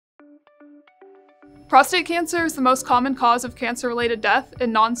Prostate cancer is the most common cause of cancer-related death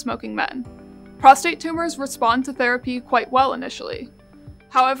in non-smoking men. Prostate tumors respond to therapy quite well initially.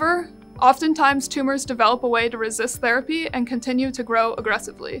 However, oftentimes tumors develop a way to resist therapy and continue to grow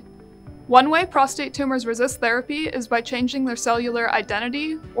aggressively. One way prostate tumors resist therapy is by changing their cellular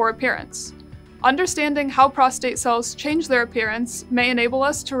identity or appearance. Understanding how prostate cells change their appearance may enable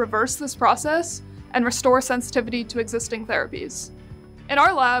us to reverse this process and restore sensitivity to existing therapies. In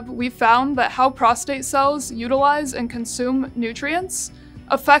our lab, we've found that how prostate cells utilize and consume nutrients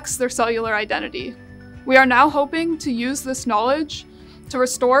affects their cellular identity. We are now hoping to use this knowledge to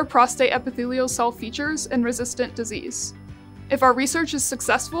restore prostate epithelial cell features in resistant disease. If our research is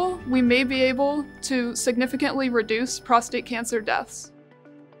successful, we may be able to significantly reduce prostate cancer deaths.